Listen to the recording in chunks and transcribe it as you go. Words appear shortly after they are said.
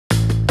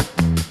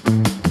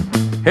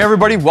Hey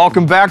everybody,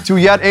 welcome back to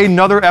yet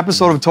another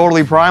episode of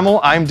Totally Primal.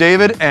 I'm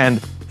David, and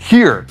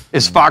here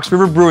is Fox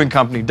River Brewing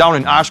Company down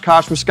in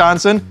Oshkosh,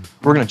 Wisconsin.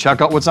 We're gonna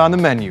check out what's on the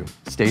menu.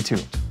 Stay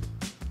tuned.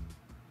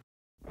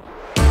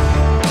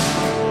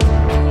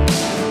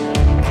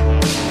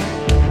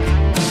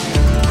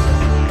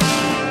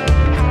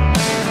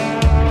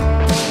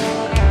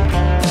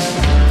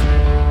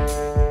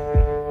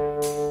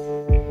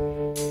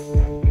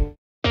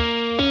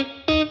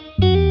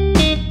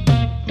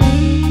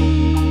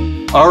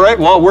 All right,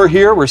 well, we're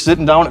here. We're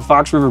sitting down at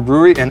Fox River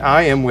Brewery, and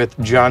I am with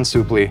John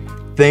Supley.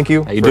 Thank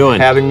you for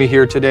having me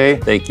here today.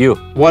 Thank you.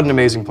 What an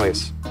amazing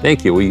place.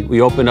 Thank you. We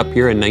opened up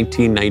here in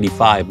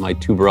 1995, my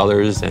two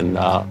brothers and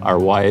our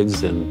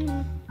wives, and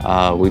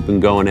we've been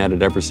going at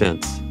it ever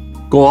since.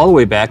 Go all the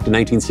way back to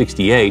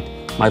 1968.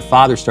 My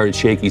father started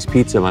Shakey's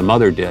Pizza, my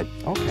mother did.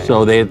 Okay.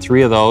 So they had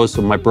three of those,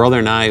 so my brother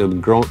and I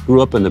grew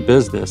up in the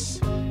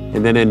business.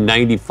 And then in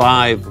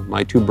 95,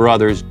 my two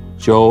brothers,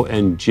 Joe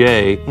and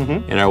Jay,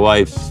 and our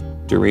wives,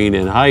 Doreen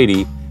and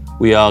Heidi,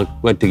 we all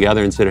went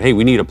together and said, hey,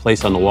 we need a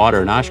place on the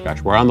water in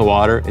Oshkosh. We're on the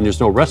water and there's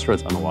no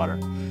restaurants on the water.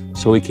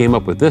 So we came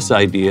up with this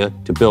idea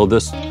to build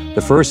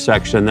the first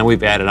section, and then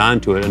we've added on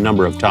to it a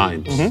number of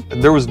times.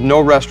 There was no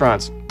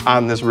restaurants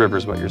on this river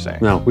is what you're saying?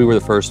 No, we were the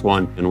first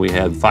one, and we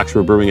had Fox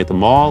River Brewing at the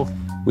mall,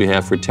 we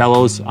have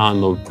Fratello's on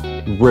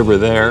the river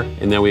there,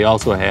 and then we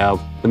also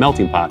have the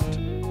Melting Pot.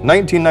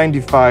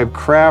 1995,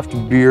 craft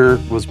beer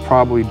was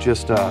probably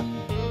just a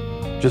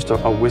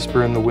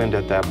whisper in the wind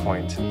at that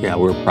point. Yeah,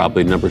 we're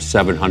probably number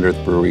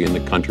 700th brewery in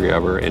the country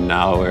ever, and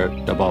now we're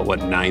at about,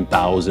 what,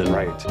 9,000.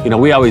 Right. You know,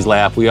 we always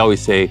laugh, we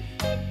always say,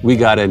 we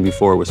got in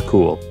before it was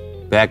cool.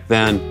 Back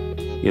then,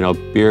 you know,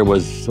 beer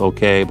was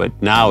okay, but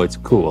now it's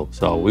cool.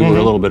 So we were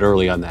a little bit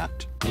early on that.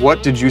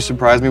 What did you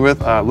surprise me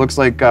with? Looks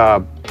like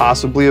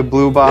possibly a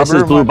Blue Bobber. This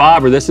is Blue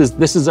Bobber. This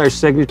is our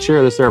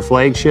signature, this is our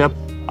flagship.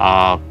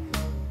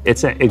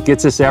 It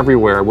gets us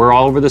everywhere. We're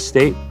all over the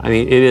state. I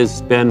mean, it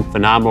has been a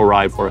phenomenal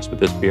ride for us with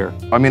this beer.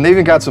 I mean, they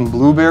even got some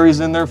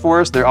blueberries in there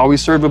for us. They're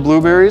always served with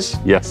blueberries.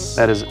 Yes.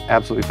 That is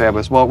absolutely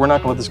fabulous. Well, we're not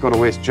gonna let this go to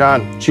waste.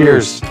 John,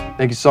 cheers.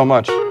 Thank you so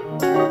much.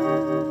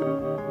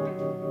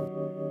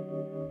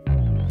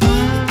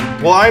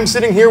 Well, I'm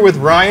sitting here with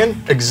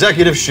Ryan,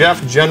 Executive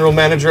Chef, General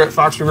Manager at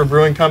Fox River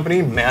Brewing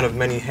Company, man of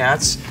many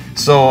hats.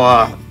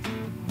 So,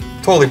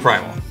 Totally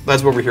Primal.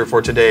 That's what we're here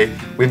for today.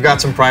 We've got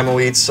some Primal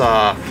Eats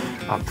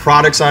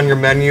products on your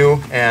menu,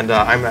 and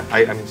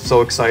I'm so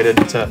excited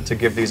to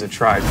give these a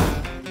try.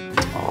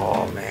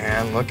 Oh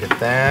man, look at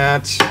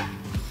that.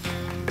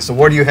 So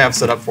what do you have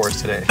set up for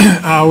us today?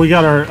 We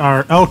got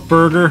our elk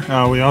burger.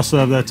 We also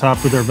have that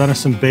topped with our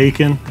venison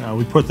bacon.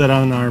 We put that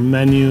on our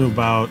menu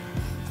about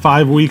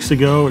 5 weeks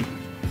ago. It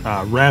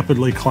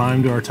rapidly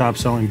climbed to our top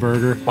selling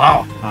burger.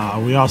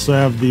 Wow. We also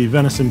have the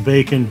venison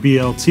bacon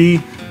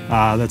BLT.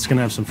 That's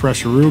gonna have some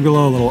fresh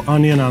arugula, a little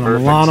onion on a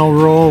Milano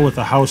roll with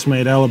a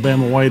house-made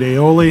Alabama white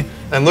aioli.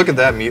 And look at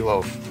that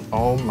meatloaf.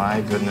 Oh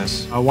my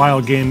goodness. A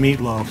wild game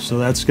meatloaf. So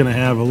that's gonna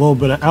have a little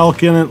bit of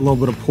elk in it, a little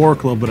bit of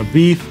pork, a little bit of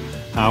beef.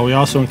 We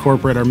also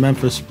incorporate our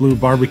Memphis Blue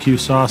barbecue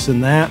sauce in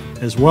that,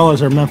 as well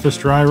as our Memphis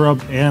dry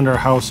rub and our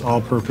house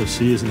all-purpose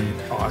seasoning.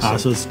 Awesome.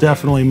 So it's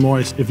definitely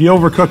moist. If you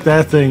overcook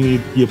that thing,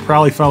 you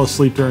probably fell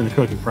asleep during the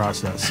cooking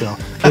process. So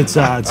it's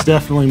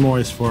definitely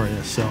moist for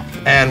you. So.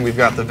 And we've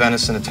got the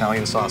venison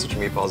Italian sausage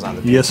meatballs on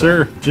the pizza. Yes,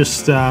 sir.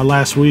 Just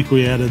last week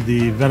we added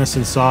the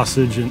venison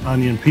sausage and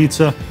onion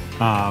pizza.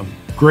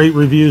 Great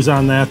reviews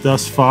on that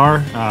thus far.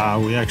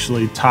 We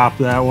actually topped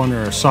that one,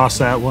 or sauce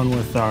that one,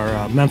 with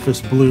our Memphis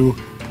Blue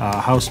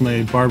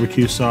house-made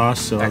barbecue sauce.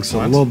 So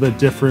Excellent. It's a little bit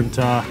different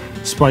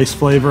spice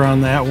flavor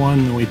on that one.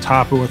 And we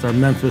top it with our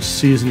Memphis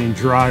seasoning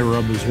dry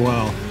rub as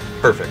well.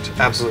 Perfect,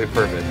 absolutely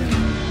perfect.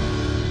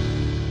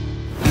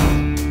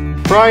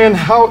 Brian,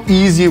 how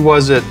easy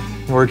was it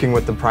working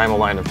with the Primal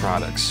line of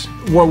products?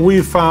 What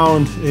we've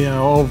found,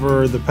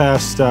 over the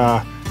past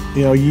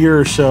year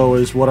or so,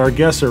 is what our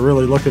guests are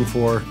really looking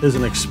for is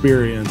an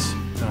experience.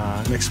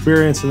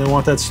 And they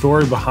want that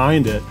story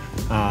behind it.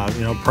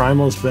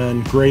 Primal's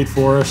been great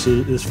for us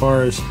as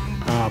far as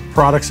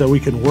products that we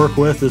can work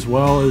with, as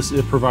well as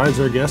it provides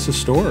our guests a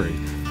story.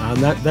 And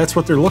that's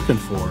what they're looking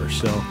for.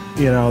 So,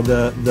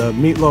 the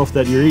meatloaf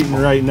that you're eating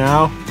right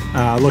now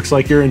looks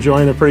like you're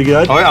enjoying it pretty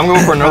good. Oh yeah, I'm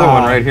going for another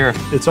one right here.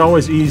 It's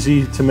always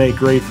easy to make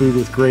great food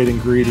with great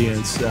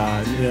ingredients.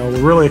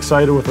 We're really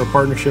excited with our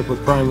partnership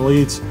with Primal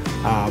Eats.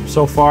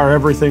 So far,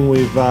 everything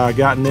we've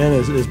gotten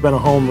in has been a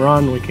home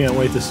run. We can't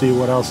wait to see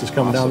what else is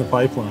coming down the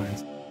pipeline.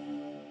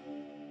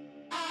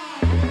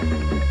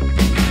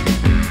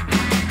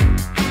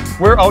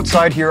 We're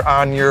outside here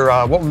on your,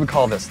 what would we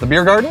call this? The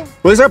beer garden?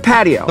 Well, this is our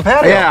patio. The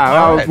patio.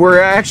 Yeah, right. We're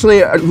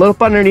actually a little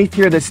up underneath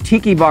here, this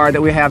tiki bar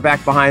that we have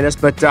back behind us,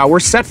 but we're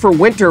set for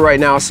winter right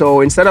now, so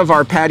instead of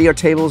our patio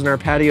tables and our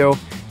patio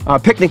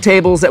picnic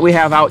tables that we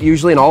have out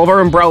usually, and all of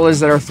our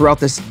umbrellas that are throughout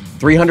this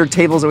 300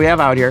 tables that we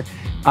have out here,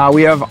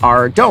 we have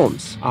our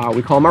domes.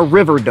 We call them our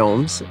river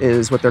domes,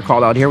 is what they're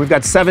called out here. We've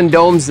got 7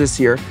 domes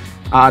this year.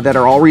 that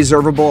are all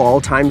reservable, all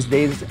times,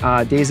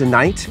 days and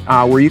night,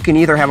 where you can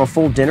either have a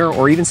full dinner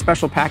or even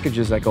special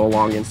packages that go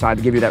along inside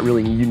to give you that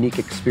really unique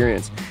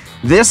experience.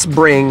 This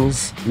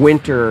brings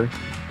winter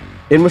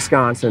in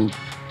Wisconsin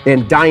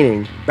and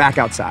dining back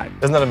outside.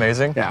 Isn't that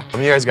amazing? Yeah. I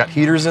mean, you guys got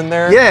heaters in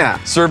there. Yeah.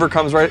 Server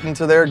comes right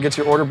into there, gets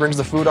your order, brings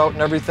the food out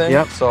and everything.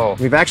 Yep. So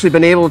we've actually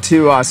been able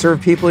to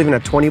serve people even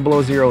at 20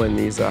 below zero in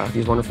these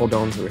wonderful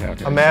domes that we have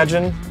here.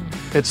 imagine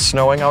it's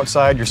snowing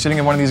outside, you're sitting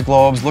in one of these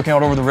globes, looking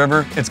out over the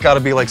river. It's got to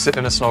be like sitting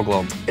in a snow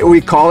globe. We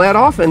call that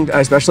often,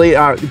 especially,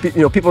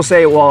 people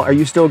say, well, are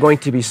you still going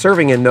to be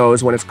serving in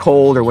those when it's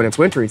cold or when it's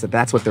wintry? So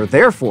that's what they're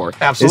there for.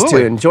 Absolutely. Is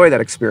to enjoy that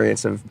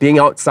experience of being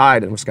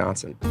outside in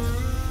Wisconsin.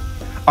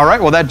 All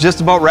right, well, that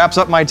just about wraps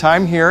up my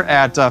time here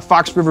at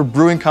Fox River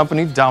Brewing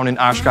Company down in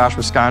Oshkosh,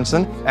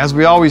 Wisconsin. As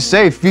we always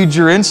say, feed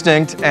your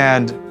instinct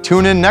and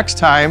tune in next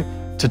time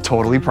to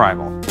Totally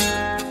Primal.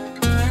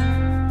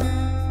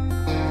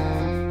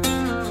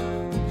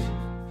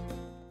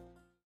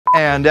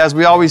 And as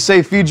we always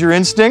say, feed your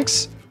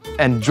instincts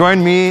and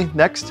join me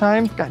next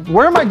time. God,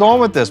 where am I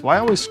going with this? Why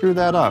always screw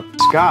that up?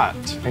 Scott,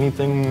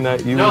 anything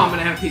that you... No, I'm going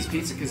to have a piece of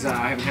pizza because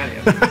I haven't had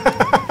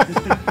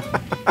it yet.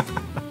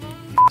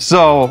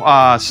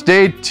 So,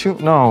 stay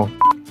tuned. No.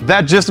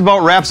 That just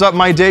about wraps up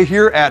my day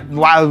here at...